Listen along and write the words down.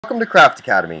Welcome to Craft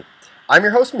Academy. I'm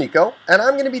your host Miko, and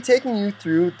I'm going to be taking you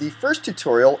through the first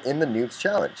tutorial in the Noobs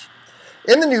Challenge.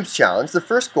 In the Noobs Challenge, the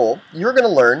first goal, you're going to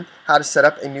learn how to set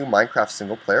up a new Minecraft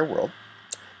single-player world.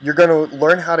 You're going to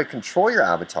learn how to control your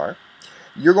avatar.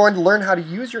 You're going to learn how to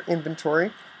use your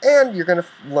inventory, and you're going to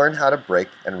learn how to break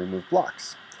and remove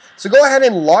blocks. So go ahead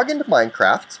and log into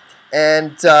Minecraft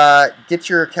and get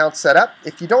your account set up.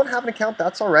 If you don't have an account,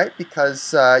 that's alright,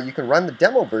 because you can run the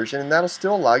demo version and that'll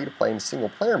still allow you to play in single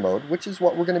player mode, which is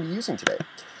what we're going to be using today.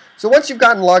 So once you've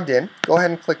gotten logged in, go ahead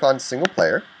and click on single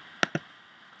player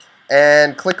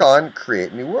and click on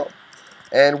create new world.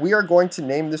 And we are going to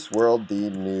name this world the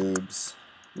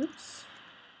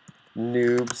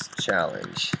Noobs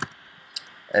Challenge.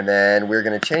 And then we're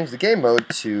going to change the game mode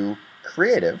to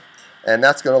creative. And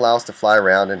that's going to allow us to fly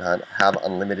around and have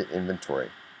unlimited inventory.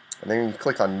 And then you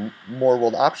click on more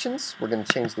world options. We're going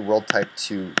to change the world type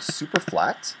to super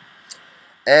flat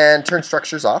and turn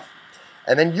structures off.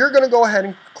 And then you're going to go ahead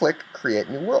and click create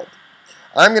new world.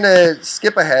 I'm going to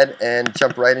skip ahead and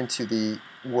jump right into the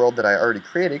world that I already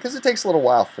created, because it takes a little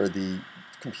while for the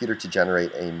computer to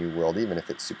generate a new world, even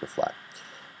if it's super flat.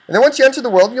 And then once you enter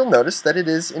the world, you'll notice that it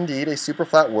is indeed a super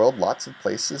flat world, lots of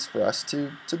places for us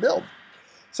to build.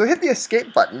 So hit the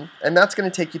escape button, and that's going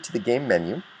to take you to the game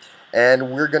menu,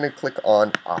 and we're going to click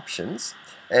on options,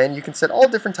 and you can set all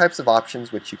different types of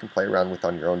options which you can play around with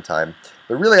on your own time.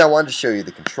 But really I wanted to show you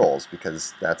the controls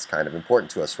because that's kind of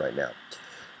important to us right now.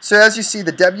 So as you see,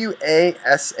 the W, A,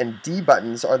 S, and D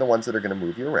buttons are the ones that are going to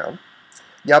move you around.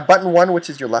 You have button 1, which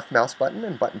is your left mouse button,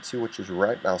 and button 2, which is your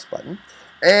right mouse button,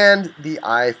 and the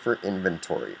I for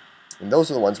inventory. And those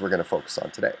are the ones we're going to focus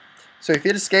on today. So if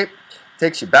you hit escape, it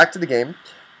takes you back to the game.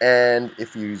 And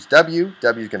if you use W,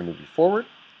 W is going to move you forward,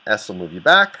 S will move you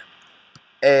back,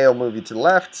 A will move you to the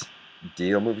left,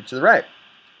 D will move you to the right.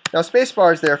 Now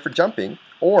spacebar is there for jumping,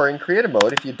 or in creative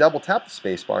mode, if you double tap the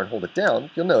spacebar and hold it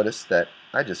down, you'll notice that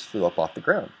I just flew up off the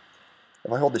ground.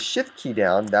 If I hold the shift key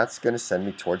down, that's going to send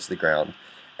me towards the ground.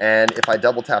 And if I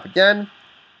double tap again,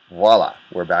 voila,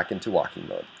 we're back into walking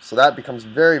mode. So that becomes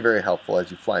very, very helpful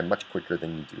as you fly much quicker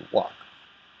than you do walk.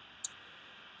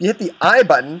 You hit the I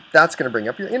button, that's going to bring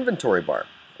up your inventory bar.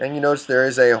 And you notice there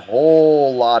is a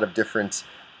whole lot of different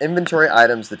inventory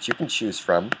items that you can choose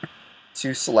from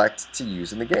to select to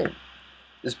use in the game.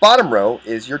 This bottom row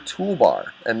is your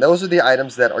toolbar, and those are the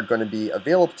items that are going to be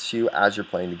available to you as you're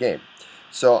playing the game.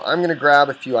 So I'm going to grab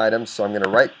a few items, so I'm going to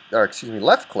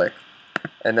left click,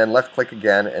 and then left click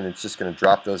again, and it's just going to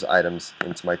drop those items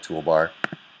into my toolbar.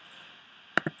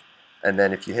 And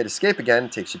then if you hit escape again,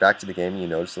 it takes you back to the game, and you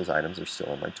notice those items are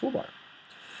still in my toolbar.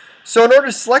 So in order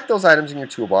to select those items in your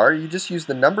toolbar, you just use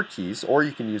the number keys, or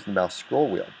you can use the mouse scroll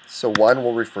wheel. So 1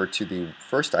 will refer to the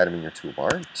first item in your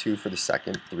toolbar, 2 for the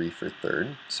second, 3 for the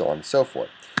third, so on and so forth.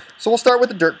 So we'll start with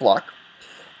the dirt block,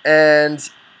 and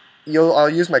I'll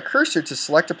use my cursor to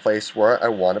select a place where I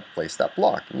want to place that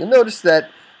block. And you'll notice that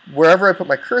wherever I put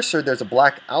my cursor, there's a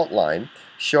black outline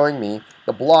showing me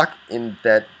the block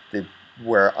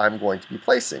where I'm going to be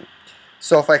placing.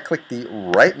 So if I click the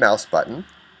right mouse button,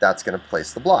 that's going to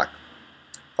place the block.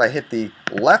 If I hit the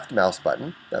left mouse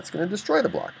button, that's going to destroy the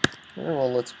block.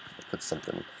 Well, let's put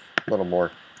something a little more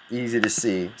easy to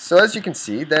see. So as you can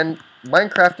see, then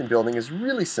Minecraft and building is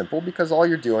really simple, because all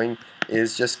you're doing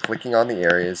is just clicking on the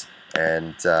areas,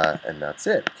 and that's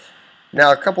it.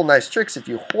 Now a couple nice tricks: if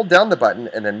you hold down the button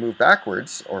and then move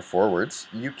backwards or forwards,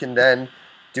 you can then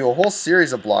do a whole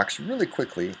series of blocks really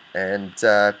quickly, and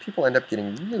people end up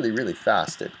getting really, really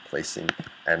fast at placing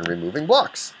and removing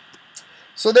blocks.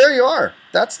 So there you are.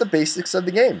 That's the basics of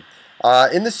the game.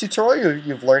 In this tutorial,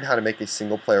 you've learned how to make a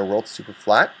single player world super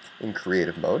flat in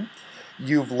creative mode.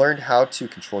 You've learned how to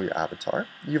control your avatar.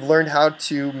 You've learned how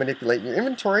to manipulate your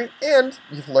inventory, and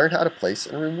you've learned how to place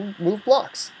and remove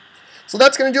blocks. So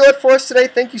that's going to do it for us today.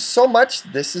 Thank you so much.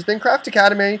 This has been Craft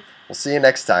Academy. We'll see you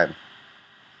next time.